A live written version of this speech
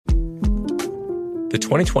The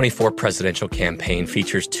 2024 presidential campaign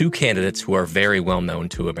features two candidates who are very well known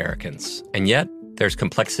to Americans. And yet, there's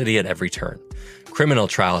complexity at every turn. Criminal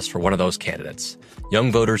trials for one of those candidates. Young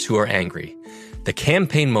voters who are angry. The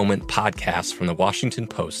Campaign Moment podcast from the Washington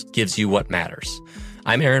Post gives you what matters.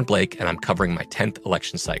 I'm Aaron Blake, and I'm covering my 10th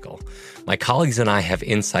election cycle. My colleagues and I have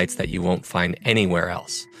insights that you won't find anywhere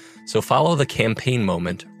else. So follow the Campaign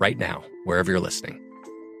Moment right now, wherever you're listening.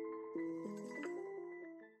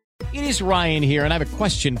 It is Ryan here, and I have a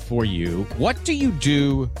question for you. What do you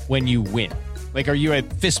do when you win? Like, are you a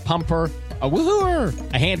fist pumper, a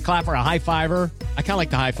woohooer, a hand clapper, a high fiver? I kind of like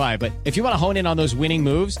the high five, but if you want to hone in on those winning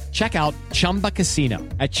moves, check out Chumba Casino.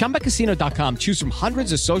 At ChumbaCasino.com, choose from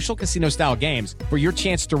hundreds of social casino-style games for your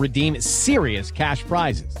chance to redeem serious cash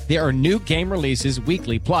prizes. There are new game releases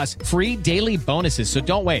weekly, plus free daily bonuses, so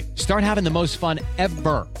don't wait. Start having the most fun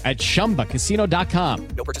ever at ChumbaCasino.com.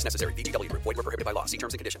 No purchase necessary. VGW Group. Void where prohibited by law. See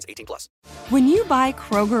terms and conditions. 18+. When you buy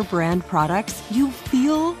Kroger brand products, you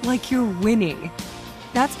feel like you're winning.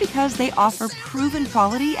 That's because they offer proven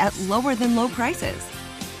quality at lower than low prices.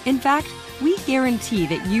 In fact, we guarantee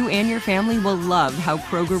that you and your family will love how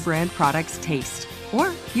Kroger brand products taste,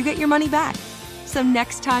 or you get your money back. So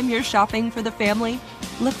next time you're shopping for the family,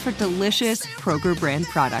 look for delicious Kroger brand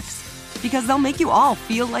products, because they'll make you all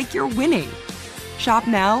feel like you're winning. Shop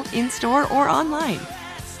now, in-store, or online.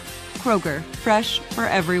 Kroger, fresh for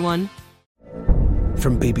everyone.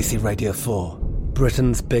 From BBC Radio 4,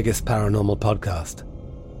 Britain's biggest paranormal podcast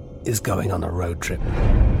is going on a road trip.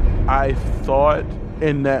 I thought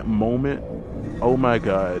in that moment, oh my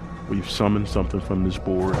God, we've summoned something from this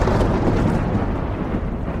board.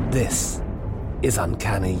 This is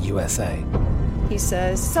Uncanny USA. He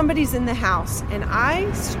says, somebody's in the house, and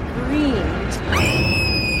I screamed.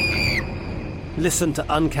 Listen to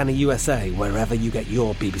Uncanny USA wherever you get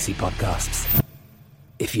your BBC podcasts,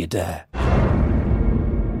 if you dare.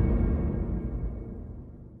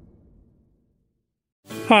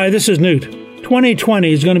 Hi, this is Newt.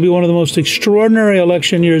 2020 is going to be one of the most extraordinary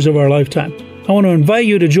election years of our lifetime. I want to invite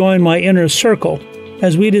you to join my Inner Circle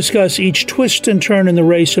as we discuss each twist and turn in the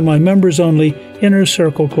race in my members-only Inner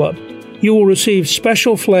Circle Club. You will receive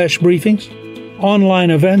special flash briefings,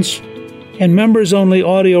 online events, and members-only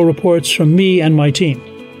audio reports from me and my team.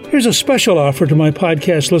 Here's a special offer to my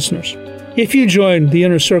podcast listeners. If you join the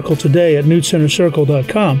Inner Circle today at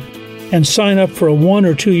newtsinnercircle.com and sign up for a 1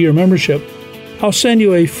 or 2 year membership, I'll send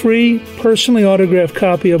you a free, personally autographed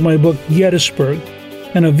copy of my book, Gettysburg,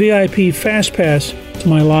 and a VIP Fast Pass to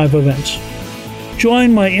my live events.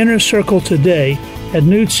 Join my Inner Circle today at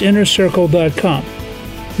newtsinnercircle.com.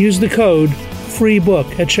 Use the code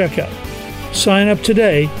FREEBOOK at checkout. Sign up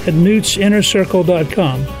today at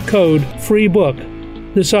newtsinnercircle.com, code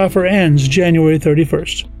FREEBOOK. This offer ends January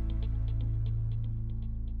 31st.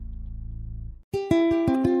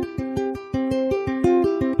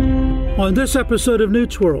 On this episode of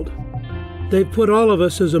Newt's World, they've put all of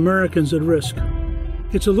us as Americans at risk.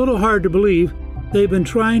 It's a little hard to believe they've been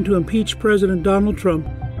trying to impeach President Donald Trump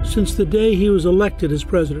since the day he was elected as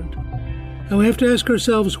president. And we have to ask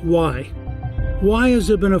ourselves why. Why has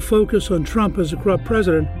there been a focus on Trump as a corrupt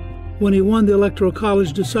president when he won the Electoral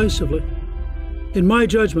College decisively? In my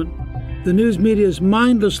judgment, the news media is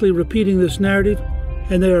mindlessly repeating this narrative,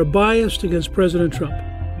 and they are biased against President Trump.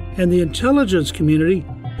 And the intelligence community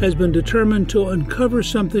has been determined to uncover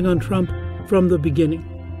something on Trump from the beginning.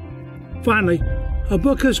 Finally, a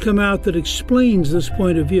book has come out that explains this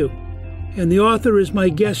point of view, and the author is my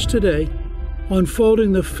guest today,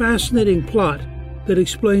 unfolding the fascinating plot that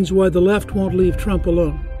explains why the left won't leave Trump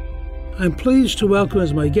alone. I'm pleased to welcome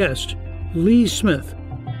as my guest Lee Smith,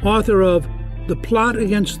 author of The Plot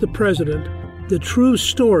Against the President, the true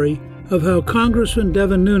story of how Congressman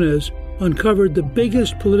Devin Nunes uncovered the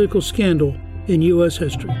biggest political scandal in U.S.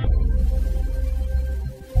 history.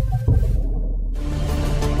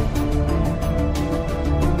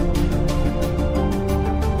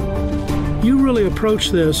 You really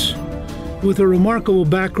approached this with a remarkable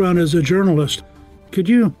background as a journalist. Could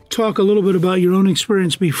you talk a little bit about your own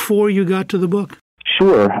experience before you got to the book?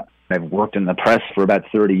 Sure. I've worked in the press for about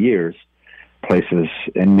 30 years. Places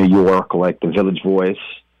in New York like the Village Voice,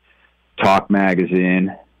 Talk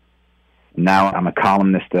Magazine. Now I'm a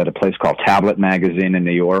columnist at a place called Tablet Magazine in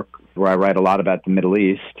New York, where I write a lot about the Middle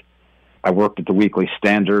East. I worked at the Weekly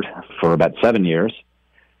Standard for about 7 years.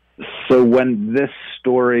 So when this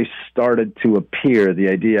story started to appear, the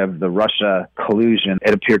idea of the Russia collusion,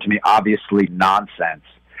 it appeared to me obviously nonsense,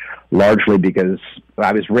 largely because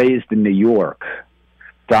I was raised in New York.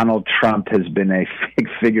 Donald Trump has been a big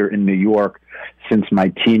figure in New York since my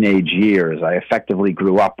teenage years. I effectively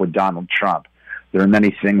grew up with Donald Trump. There are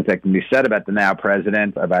many things that can be said about the now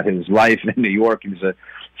president, about his life in New York. He was a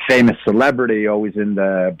famous celebrity, always in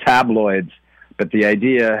the tabloids. But the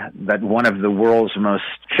idea that one of the world's most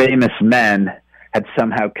famous men had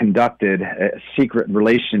somehow conducted a secret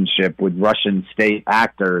relationship with Russian state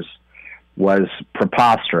actors was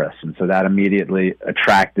preposterous. And so that immediately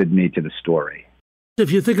attracted me to the story.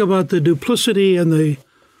 If you think about the duplicity and the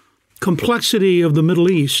complexity of the Middle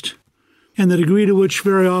East, and the degree to which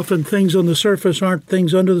very often things on the surface aren't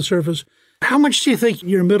things under the surface, how much do you think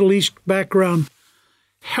your Middle East background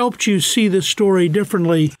helped you see this story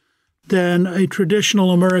differently than a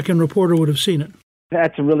traditional American reporter would have seen it?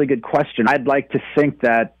 That's a really good question. I'd like to think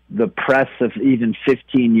that the press of even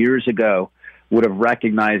 15 years ago would have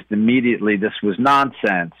recognized immediately this was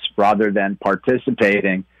nonsense, rather than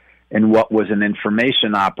participating in what was an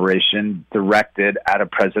information operation directed at a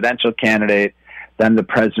presidential candidate, then the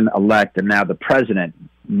president-elect, and now the president.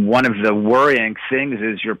 One of the worrying things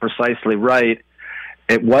is, you're precisely right,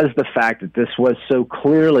 it was the fact that this was so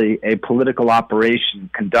clearly a political operation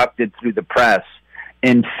conducted through the press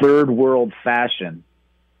in third world fashion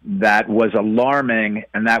that was alarming,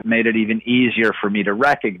 and that made it even easier for me to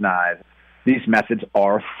recognize these methods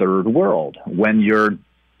are third world. When you're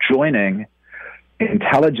joining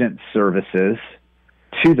intelligence services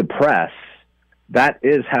to the press, that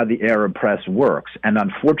is how the Arab press works. And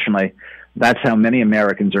unfortunately, that's how many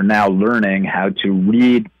Americans are now learning how to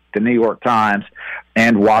read the New York Times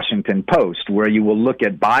and Washington Post, where you will look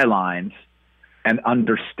at bylines and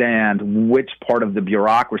understand which part of the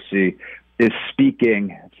bureaucracy is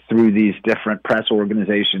speaking through these different press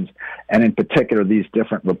organizations, and in particular, these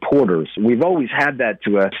different reporters. We've always had that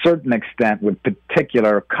to a certain extent with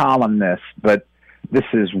particular columnists, but this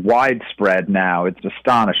is widespread now. It's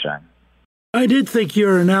astonishing. I did think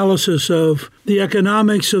your analysis of the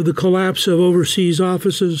economics of the collapse of overseas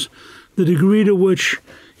offices, the degree to which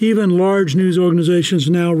even large news organizations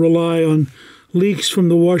now rely on leaks from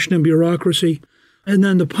the Washington bureaucracy, and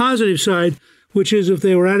then the positive side, which is if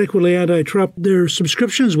they were adequately anti-Trump, their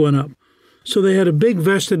subscriptions went up. So they had a big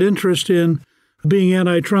vested interest in being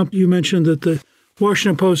anti-Trump. You mentioned that the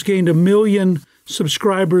Washington Post gained 1 million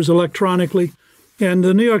subscribers electronically. And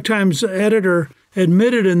the New York Times editor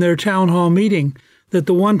admitted in their town hall meeting that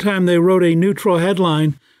the one time they wrote a neutral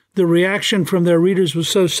headline, the reaction from their readers was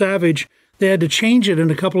so savage, they had to change it in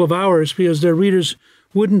a couple of hours because their readers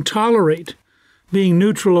wouldn't tolerate being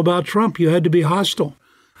neutral about Trump. You had to be hostile.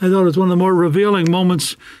 I thought it was one of the more revealing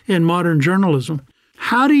moments in modern journalism.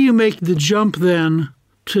 How do you make the jump then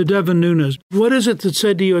to Devin Nunes? What is it that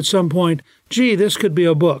said to you at some point, gee, this could be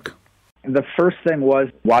a book? The first thing was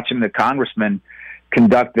watching the congressman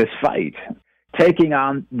conduct this fight, taking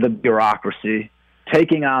on the bureaucracy,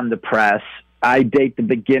 taking on the press. I date the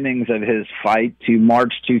beginnings of his fight to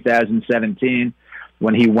March 2017,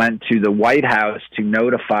 when he went to the White House to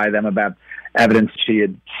notify them about evidence she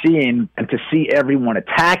had seen, and to see everyone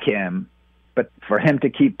attack him, but for him to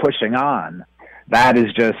keep pushing on. That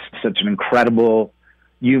is just such an incredible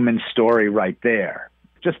human story right there.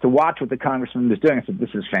 Just to watch what the congressman was doing, I said, this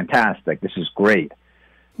is fantastic. This is great.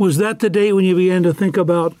 Was that the day when you began to think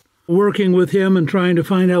about working with him and trying to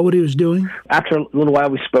find out what he was doing? After a little while,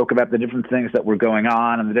 we spoke about the different things that were going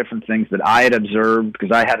on and the different things that I had observed,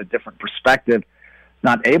 because I had a different perspective,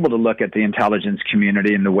 not able to look at the intelligence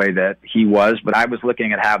community in the way that he was, but I was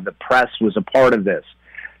looking at how the press was a part of this,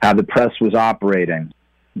 how the press was operating.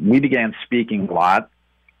 We began speaking a lot,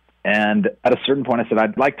 and at a certain point I said,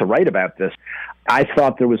 I'd like to write about this. I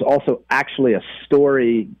thought there was also actually a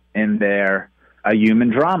story in there, a human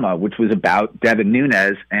drama, which was about Devin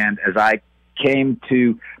Nunes, and as I came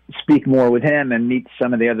to speak more with him and meet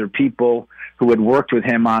some of the other people who had worked with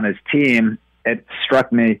him on his team, it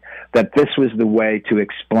struck me that this was the way to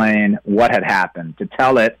explain what had happened, to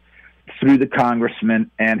tell it through the congressman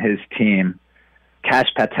and his team. Kash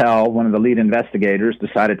Patel, one of the lead investigators,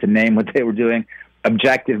 decided to name what they were doing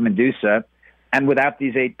Objective Medusa. And without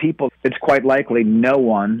these 8 people, it's quite likely no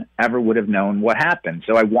one ever would have known what happened.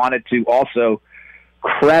 So I wanted to also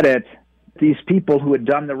credit these people who had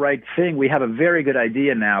done the right thing. We have a very good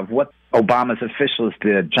idea now of what Obama's officials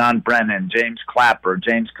did, John Brennan, James Clapper,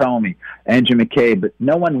 James Comey, Andrew McCabe, but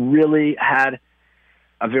no one really had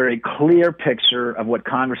a very clear picture of what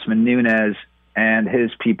Congressman Nunes and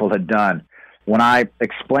his people had done. When I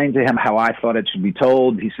explained to him how I thought it should be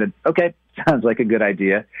told, he said, okay, sounds like a good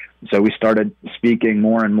idea. So we started speaking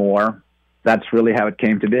more and more. That's really how it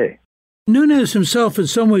came to be. Nunes himself in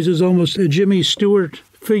some ways is almost a Jimmy Stewart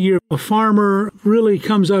figure. A farmer, really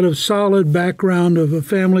comes out of solid background of a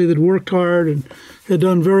family that worked hard and had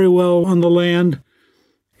done very well on the land.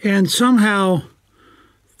 And somehow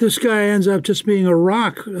this guy ends up just being a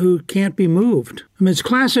rock who can't be moved. I mean, it's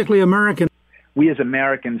classically American. We as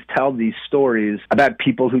Americans tell these stories about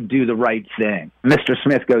people who do the right thing. Mr.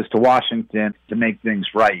 Smith goes to Washington to make things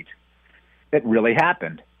right. It really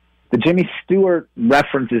happened. The Jimmy Stewart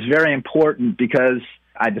reference is very important because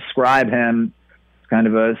I describe him as kind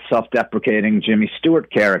of a self-deprecating Jimmy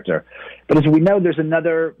Stewart character. But as we know, there's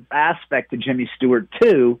another aspect to Jimmy Stewart,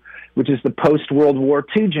 too, which is the post-World War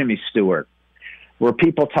II Jimmy Stewart, where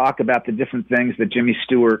people talk about the different things that Jimmy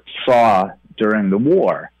Stewart saw during the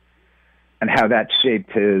war and how that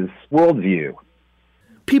shaped his worldview.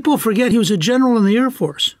 People forget he was a general in the Air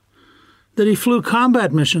Force, that he flew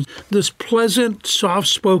combat missions. This pleasant,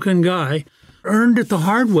 soft-spoken guy earned it the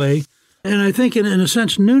hard way, and I think in a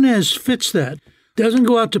sense Nunes fits that. Doesn't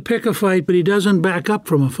go out to pick a fight, but he doesn't back up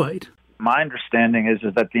from a fight. My understanding is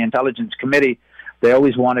that the Intelligence Committee, they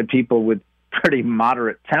always wanted people with pretty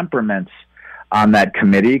moderate temperaments on that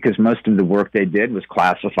committee because most of the work they did was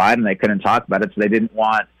classified and they couldn't talk about it, so they didn't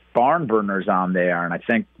want barn burners on there. And I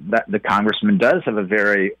think that the congressman does have a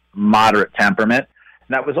very moderate temperament.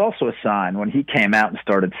 And that was also a sign when he came out and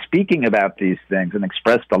started speaking about these things and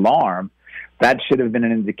expressed alarm. That should have been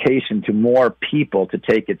an indication to more people to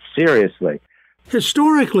take it seriously.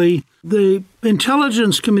 Historically, the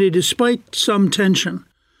Intelligence Committee, despite some tension,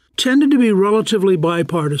 tended to be relatively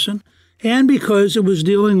bipartisan, and because it was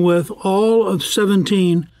dealing with all of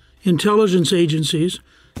 17 intelligence agencies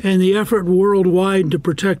and the effort worldwide to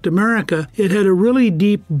protect America, it had a really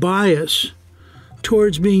deep bias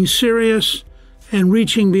towards being serious and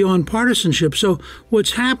reaching beyond partisanship. So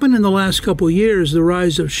what's happened in the last couple of years, the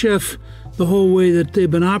rise of Schiff, the whole way that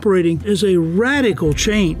they've been operating, is a radical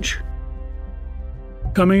change.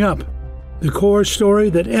 Coming up, the core story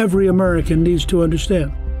that every American needs to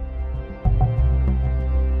understand.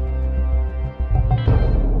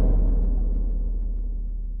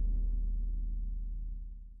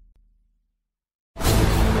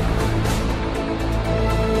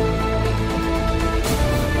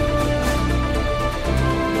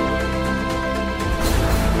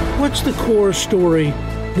 What's the core story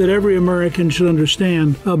that every American should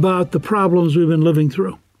understand about the problems we've been living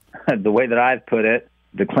through? The way that I've put it,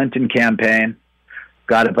 the Clinton campaign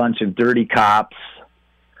got a bunch of dirty cops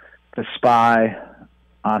to spy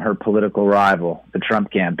on her political rival, the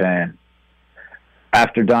Trump campaign.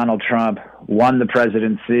 After Donald Trump won the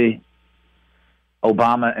presidency,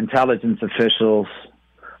 Obama intelligence officials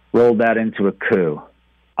rolled that into a coup.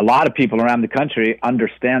 A lot of people around the country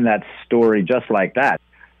understand that story just like that.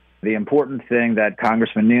 The important thing that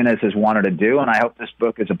Congressman Nunes has wanted to do, and I hope this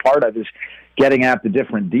book is a part of, is getting at the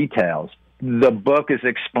different details. The book is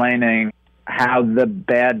explaining how the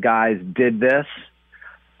bad guys did this,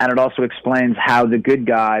 and it also explains how the good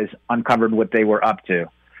guys uncovered what they were up to.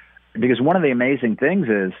 Because one of the amazing things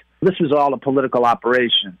is this was all a political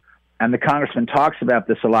operation, and the congressman talks about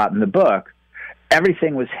this a lot in the book.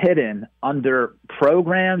 Everything was hidden under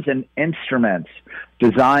programs and instruments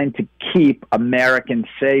designed to keep Americans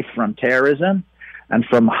safe from terrorism and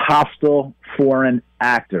from hostile foreign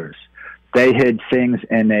actors. They hid things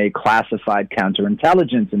in a classified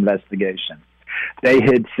counterintelligence investigation. They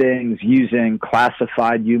hid things using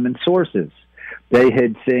classified human sources. They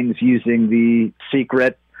hid things using the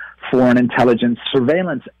secret Foreign Intelligence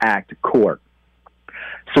Surveillance Act court.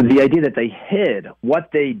 So the idea that they hid what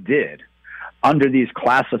they did under these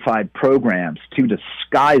classified programs to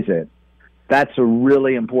disguise it, that's a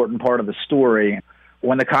really important part of the story.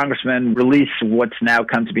 When the congressman released what's now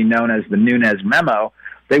come to be known as the Nunes memo,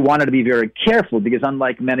 they wanted to be very careful because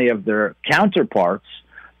unlike many of their counterparts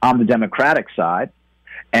on the Democratic side,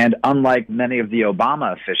 and unlike many of the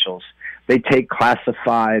Obama officials, they take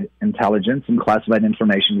classified intelligence and classified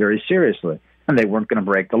information very seriously, and they weren't going to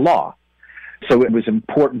break the law. So it was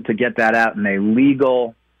important to get that out in a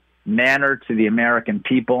legal manner to the American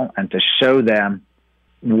people and to show them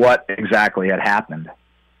what exactly had happened.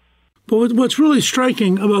 But what's really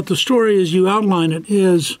striking about the story as you outline it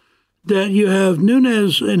is that you have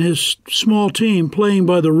Nunes and his small team playing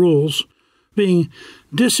by the rules, being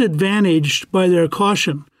disadvantaged by their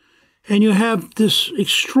caution. And you have this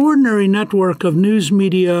extraordinary network of news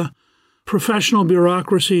media, professional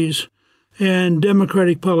bureaucracies, and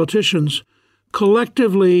Democratic politicians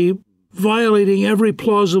collectively violating every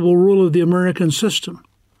plausible rule of the American system.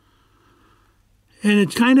 And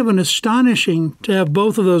it's kind of an astonishing to have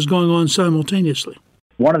both of those going on simultaneously.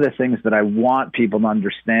 One of the things that I want people to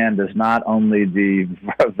understand is not only the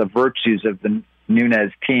virtues of the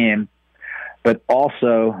Nunes team, but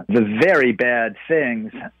also the very bad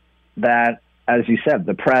things that, as you said,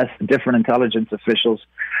 the press, different intelligence officials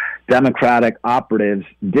Democratic operatives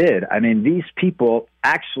did. I mean, these people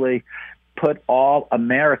actually put all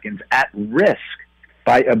Americans at risk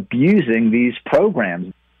by abusing these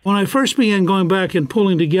programs. When I first began going back and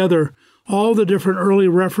pulling together all the different early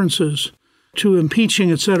references to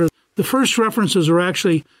impeaching, etc., the first references are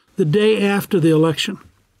actually the day after the election.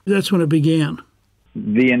 That's when it began.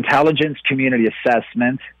 The intelligence community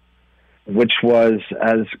assessment, which was,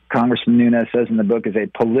 as Congressman Nunes says in the book, is a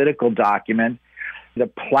political document, the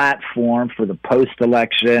platform for the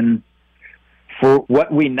post-election. For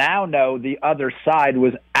what we now know, the other side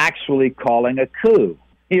was actually calling a coup.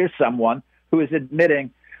 Here's someone who is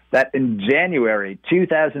admitting that in January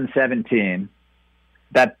 2017,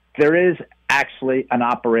 that there is actually an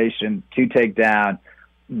operation to take down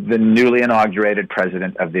the newly inaugurated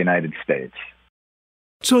president of the United States.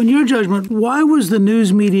 So in your judgment, why was the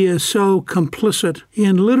news media so complicit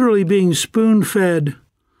in literally being spoon-fed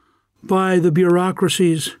by the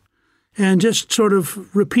bureaucracies and just sort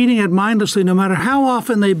of repeating it mindlessly? No matter how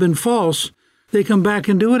often they've been false, they come back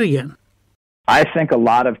and do it again. I think a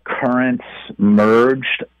lot of currents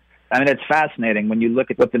merged. I mean, it's fascinating when you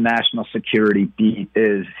look at what the national security beat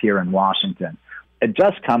is here in Washington. It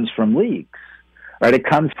just comes from leaks, right? It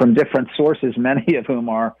comes from different sources, many of whom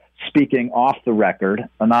are speaking off the record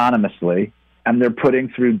anonymously, and they're putting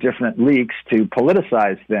through different leaks to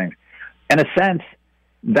politicize things. In a sense,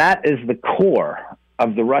 that is the core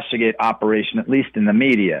of the Russiagate operation, at least in the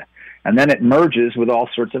media. And then it merges with all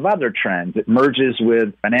sorts of other trends. It merges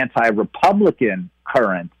with an anti-Republican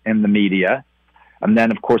current in the media. And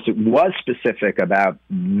then, of course, it was specific about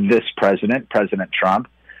this president, President Trump.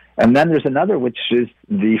 And then there's another, which is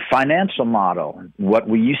the financial model. What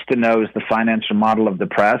we used to know as the financial model of the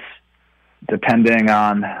press, depending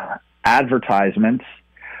on advertisements,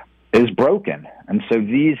 is broken. And so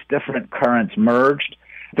these different currents merged.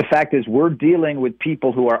 The fact is, we're dealing with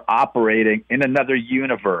people who are operating in another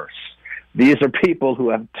universe. These are people who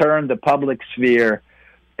have turned the public sphere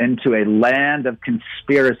into a land of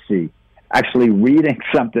conspiracy. Actually reading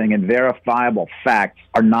something and verifiable facts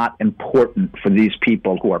are not important for these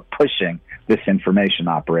people who are pushing this information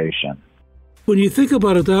operation. When you think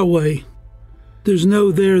about it that way, there's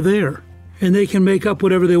no there, and they can make up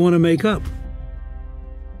whatever they want to make up.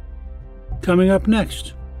 Coming up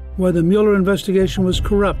next, why the Mueller investigation was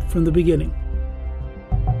corrupt from the beginning.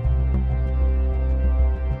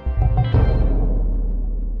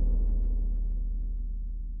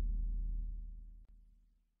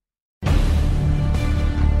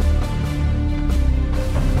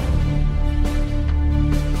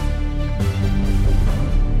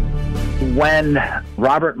 When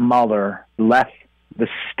Robert Mueller left the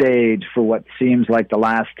stage for what seems like the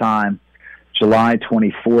last time, July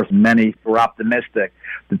 24th, many were optimistic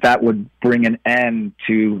that that would bring an end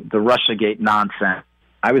to the Russiagate nonsense.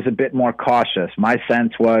 I was a bit more cautious. My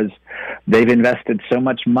sense was they've invested so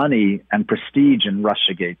much money and prestige in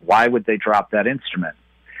Russiagate. Why would they drop that instrument?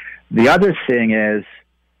 The other thing is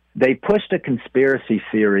they pushed a conspiracy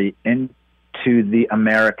theory into the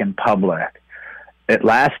American public. It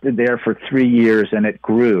lasted there for 3 years, and it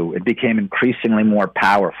grew. It became increasingly more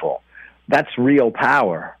powerful. That's real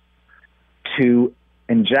power, to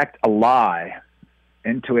inject a lie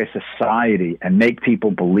into a society and make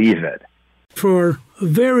people believe it. For a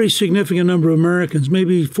very significant number of Americans,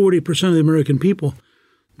 maybe 40% of the American people,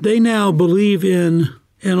 they now believe in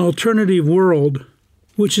an alternative world,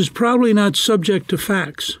 which is probably not subject to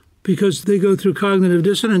facts, because they go through cognitive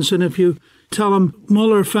dissonance, and if you tell them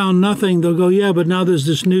Mueller found nothing, they'll go, yeah, but now there's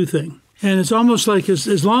this new thing. And it's almost like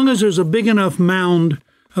as long as there's a big enough mound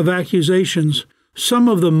of accusations, some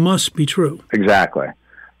of them must be true. Exactly.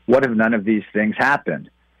 What if none of these things happened?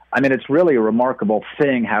 I mean, it's really a remarkable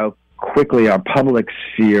thing how quickly our public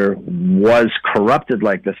sphere was corrupted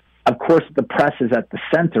like this. Of course, the press is at the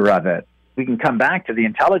center of it. We can come back to the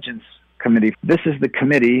Intelligence Committee. This is the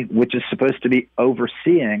committee which is supposed to be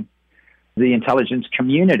overseeing the intelligence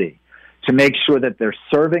community, to make sure that they're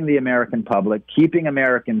serving the American public, keeping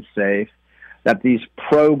Americans safe, that these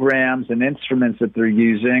programs and instruments that they're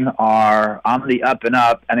using are on the up and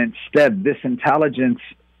up. And instead, this intelligence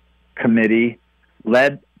committee,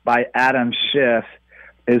 led by Adam Schiff,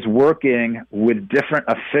 is working with different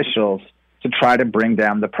officials to try to bring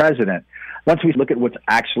down the president. Once we look at what's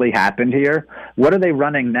actually happened here, what are they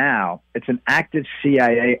running now? It's an active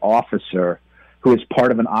CIA officer who is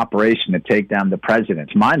part of an operation to take down the president.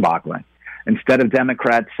 It's mind-boggling. Instead of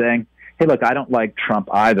Democrats saying, hey, look, I don't like Trump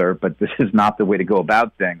either, but this is not the way to go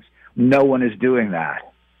about things. No one is doing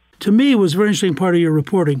that. To me, what was a very interesting part of your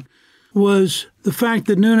reporting was the fact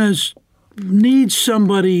that Nunes needs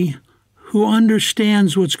somebody who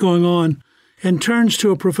understands what's going on and turns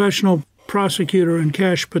to a professional prosecutor in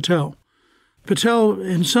Kash Patel. Patel,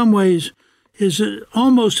 in some ways, is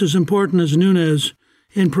almost as important as Nunes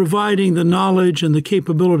in providing the knowledge and the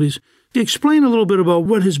capabilities. Explain a little bit about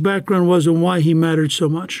what his background was and why he mattered so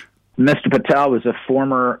much. Mr. Patel was a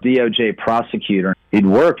former DOJ prosecutor. He'd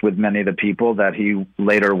worked with many of the people that he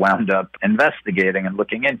later wound up investigating and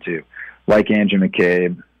looking into, like Andrew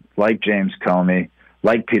McCabe, like James Comey,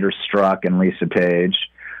 like Peter Strzok and Lisa Page.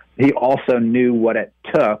 He also knew what it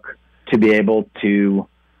took to be able to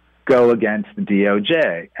go against the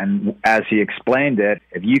DOJ. And as he explained it,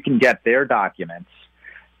 if you can get their documents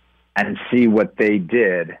and see what they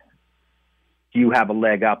did, you have a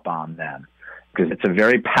leg up on them, because it's a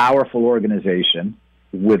very powerful organization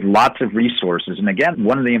with lots of resources. And again,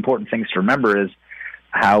 one of the important things to remember is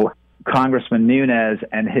how Congressman Nunes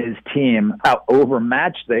and his team, how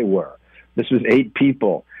overmatched they were. This was 8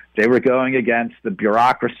 people. They were going against the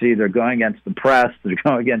bureaucracy. They're going against the press. They're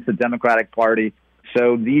going against the Democratic Party.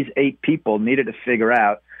 So these 8 people needed to figure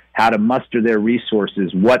out how to muster their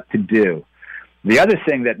resources, what to do. The other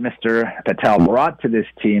thing that Mr. Patel brought to this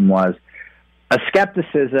team was a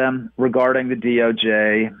skepticism regarding the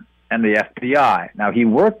DOJ and the FBI. Now, he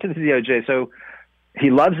worked at the DOJ, so he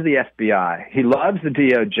loves the FBI. He loves the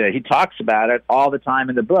DOJ. He talks about it all the time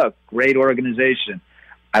in the book. Great organization.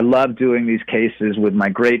 I love doing these cases with my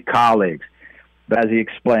great colleagues. But as he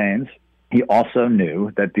explains, he also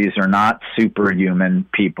knew that these are not superhuman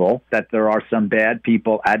people, that there are some bad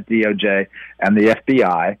people at DOJ and the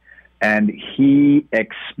FBI. And he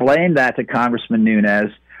explained that to Congressman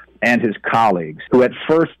Nunes and his colleagues, who at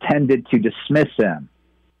first tended to dismiss him.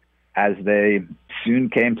 As they soon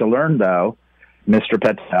came to learn, though, Mr.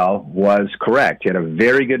 Patel was correct. He had a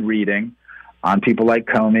very good reading on people like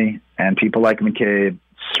Comey and people like McCabe,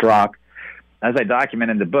 Strzok. As I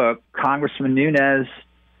document in the book, Congressman Nunes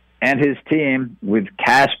and his team, with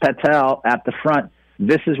Kash Patel at the front,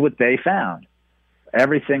 this is what they found.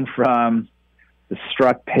 Everything from the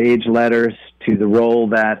Strzok Page letters to the role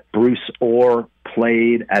that Bruce Orr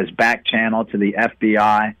played as back channel to the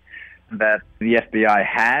FBI, that the FBI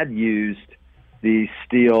had used the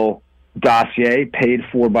Steele dossier paid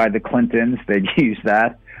for by the Clintons. They'd used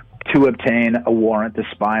that to obtain a warrant to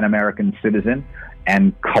spy an American citizen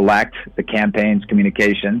and collect the campaign's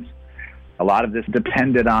communications. A lot of this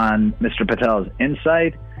depended on Mr. Patel's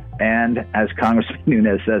insight and, as Congressman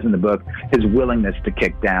Nunes says in the book, his willingness to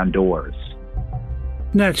kick down doors.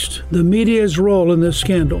 Next, the media's role in this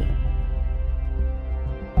scandal.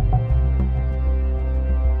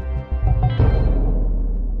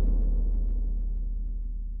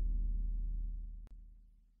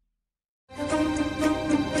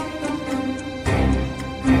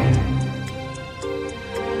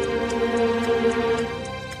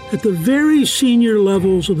 At the very senior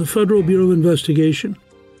levels of the Federal Bureau of Investigation,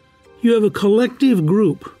 you have a collective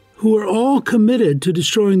group who are all committed to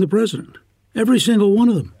destroying the president. Every single one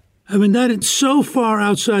of them. I mean, that is so far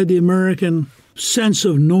outside the American sense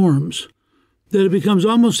of norms that it becomes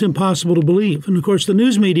almost impossible to believe. And of course, the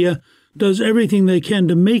news media does everything they can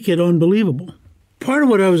to make it unbelievable. Part of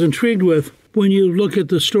what I was intrigued with when you look at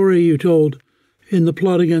the story you told in The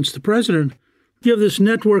Plot Against the President, you have this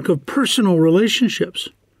network of personal relationships.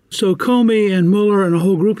 So Comey and Mueller and a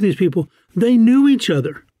whole group of these people, they knew each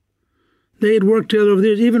other. They had worked together over the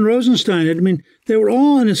years. Even Rosenstein, I mean, they were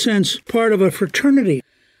all, in a sense, part of a fraternity.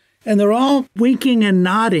 And they're all winking and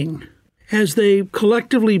nodding as they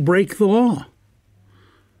collectively break the law.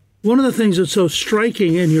 One of the things that's so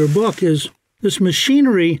striking in your book is this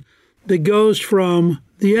machinery that goes from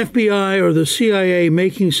the FBI or the CIA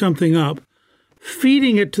making something up,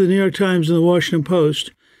 feeding it to the New York Times and the Washington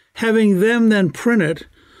Post, having them then print it.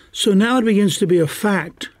 So now it begins to be a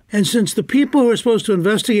fact. And since the people who are supposed to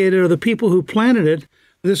investigate it are the people who planted it,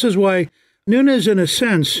 this is why Nunes, in a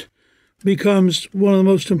sense, becomes one of the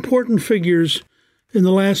most important figures in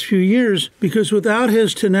the last few years, because without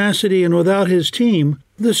his tenacity and without his team,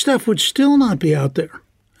 the stuff would still not be out there.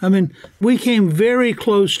 I mean, we came very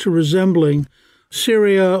close to resembling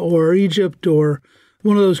Syria or Egypt or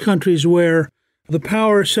one of those countries where the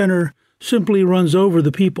power center simply runs over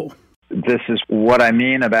the people. This is what I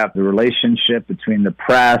mean about the relationship between the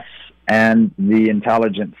press and the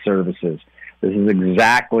intelligence services. This is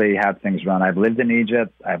exactly how things run. I've lived in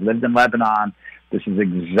Egypt. I've lived in Lebanon. This is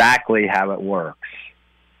exactly how it works.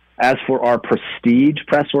 As for our prestige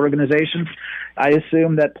press organizations, I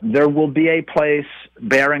assume that there will be a place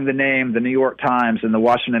bearing the name the New York Times and the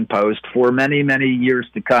Washington Post for many, many years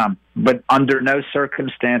to come. But under no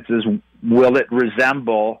circumstances will it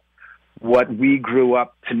resemble what we grew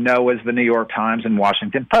up to know as the New York Times and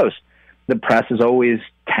Washington Post. The press has always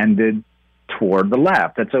tended toward the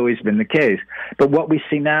left. That's always been the case. But what we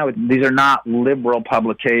see now, these are not liberal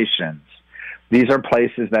publications. These are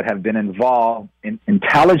places that have been involved in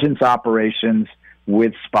intelligence operations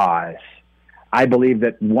with spies. I believe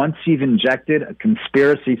that once you've injected a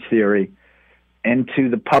conspiracy theory into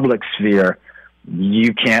the public sphere,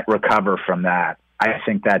 you can't recover from that. I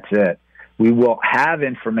think that's it. We will have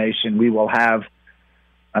information. We will have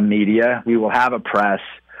a media. We will have a press.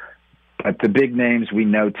 But the big names we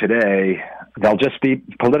know today, they'll just be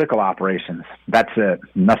political operations. That's it.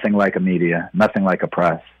 Nothing like a media, nothing like a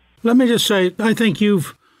press. Let me just say, I think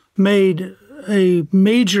you've made a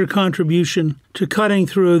major contribution to cutting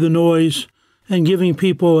through the noise and giving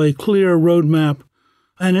people a clear roadmap.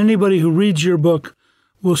 And anybody who reads your book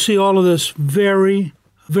will see all of this very,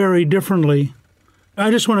 very differently.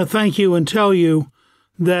 I just want to thank you and tell you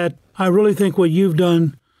that I really think what you've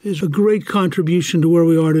done is a great contribution to where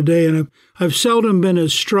we are today. And I've seldom been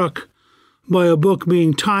as struck by a book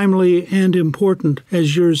being timely and important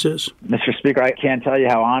as yours is. Mr. Speaker, I can't tell you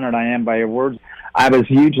how honored I am by your words. I was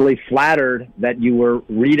hugely flattered that you were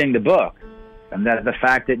reading the book, and that the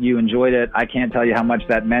fact that you enjoyed it, I can't tell you how much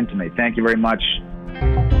that meant to me. Thank you very much.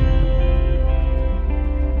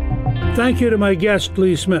 Thank you to my guest,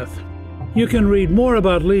 Lee Smith. You can read more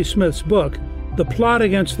about Lee Smith's book, The Plot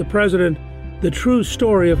Against the President, the true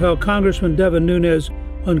story of how Congressman Devin Nunes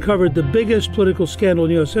uncovered the biggest political scandal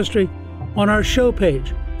in U.S. history, on our show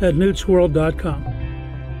page at newtsworld.com.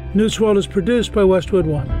 Newt's World is produced by Westwood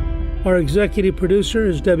One. Our executive producer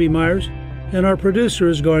is Debbie Myers, and our producer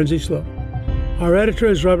is Garnsey Sloan. Our editor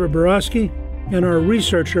is Robert Borowski, and our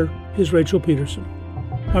researcher is Rachel Peterson.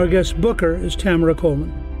 Our guest booker is Tamara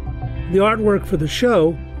Coleman. The artwork for the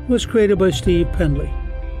show was created by Steve Pendley.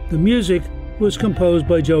 The music was composed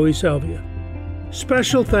by Joey Salvia.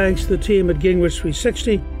 Special thanks to the team at Gingrich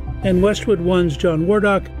 360 and Westwood One's John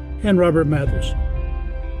Wardock and Robert Mathers.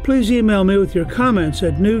 Please email me with your comments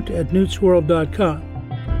at newt@newtsworld.com.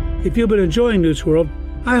 If you've been enjoying Newt's World,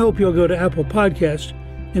 I hope you'll go to Apple Podcasts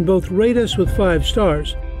and both rate us with 5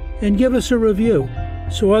 stars and give us a review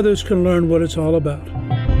so others can learn what it's all about.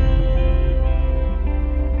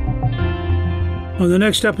 On the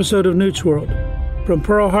next episode of Newt's World, from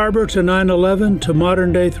Pearl Harbor to 9/11 to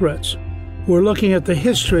modern-day threats, we're looking at the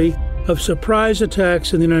history of surprise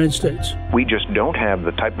attacks in the United States. We just don't have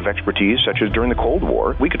the type of expertise such as during the Cold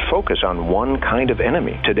War. We could focus on one kind of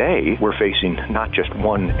enemy. Today, we're facing not just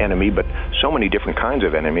one enemy, but so many different kinds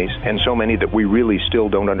of enemies, and so many that we really still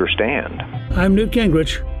don't understand. I'm Newt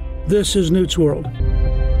Gingrich. This is Newt's World.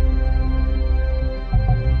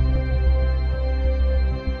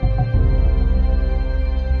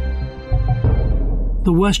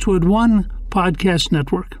 The Westwood One Podcast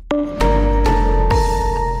Network.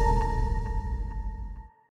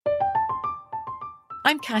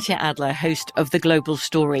 I'm Katya Adler, host of The Global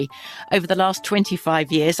Story. Over the last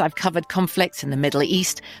 25 years, I've covered conflicts in the Middle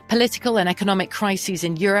East, political and economic crises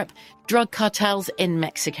in Europe, drug cartels in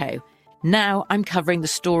Mexico. Now I'm covering the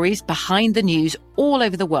stories behind the news all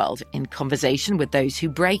over the world in conversation with those who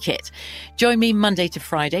break it. Join me Monday to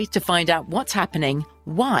Friday to find out what's happening,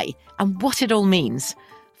 why, and what it all means.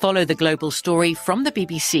 Follow The Global Story from the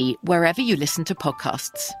BBC wherever you listen to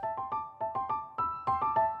podcasts.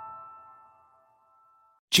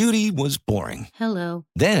 Judy was boring. Hello.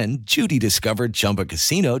 Then Judy discovered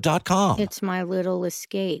ChumbaCasino.com. It's my little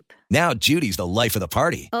escape. Now Judy's the life of the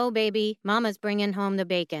party. Oh, baby, mama's bringing home the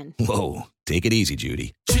bacon. Whoa, take it easy,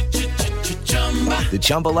 Judy. The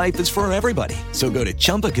Chumba life is for everybody. So go to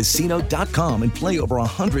ChumbaCasino.com and play over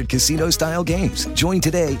 100 casino-style games. Join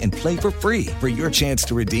today and play for free for your chance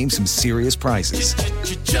to redeem some serious prizes.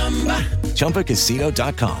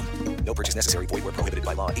 ChumbaCasino.com. No purchase necessary. Void where prohibited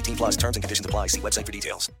by law. 18+ terms and conditions apply. See website for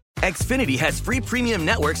details. Xfinity has free premium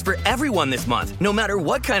networks for everyone this month, no matter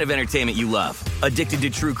what kind of entertainment you love. Addicted to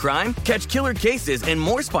true crime? Catch killer cases and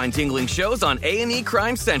more spine-tingling shows on A&E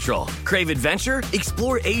Crime Central. Crave adventure?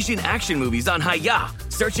 Explore Asian action movies on Hi-YAH.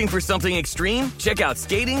 Searching for something extreme? Check out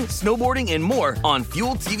skating, snowboarding, and more on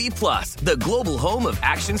Fuel TV Plus, the global home of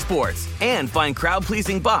action sports. And find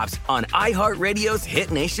crowd-pleasing bops on iHeartRadio's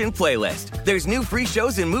Hit Nation playlist. There's new free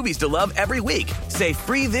shows and movies to love every week. Say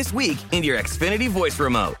free this week in your Xfinity voice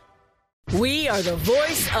remote. We are the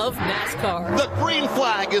voice of NASCAR. The green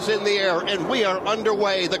flag is in the air, and we are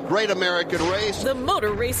underway. The Great American Race. The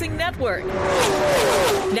Motor Racing Network.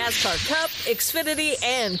 NASCAR Cup, Xfinity,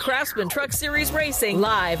 and Craftsman Truck Series Racing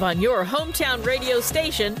live on your hometown radio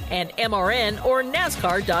station and MRN or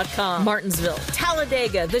NASCAR.com. Martinsville,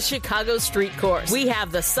 Talladega, the Chicago Street Course. We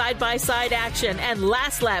have the side-by-side action and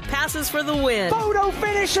last lap passes for the win. Photo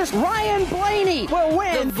finishes. Ryan Blaney will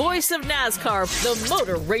win. The voice of NASCAR, the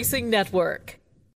Motor Racing Network. Network.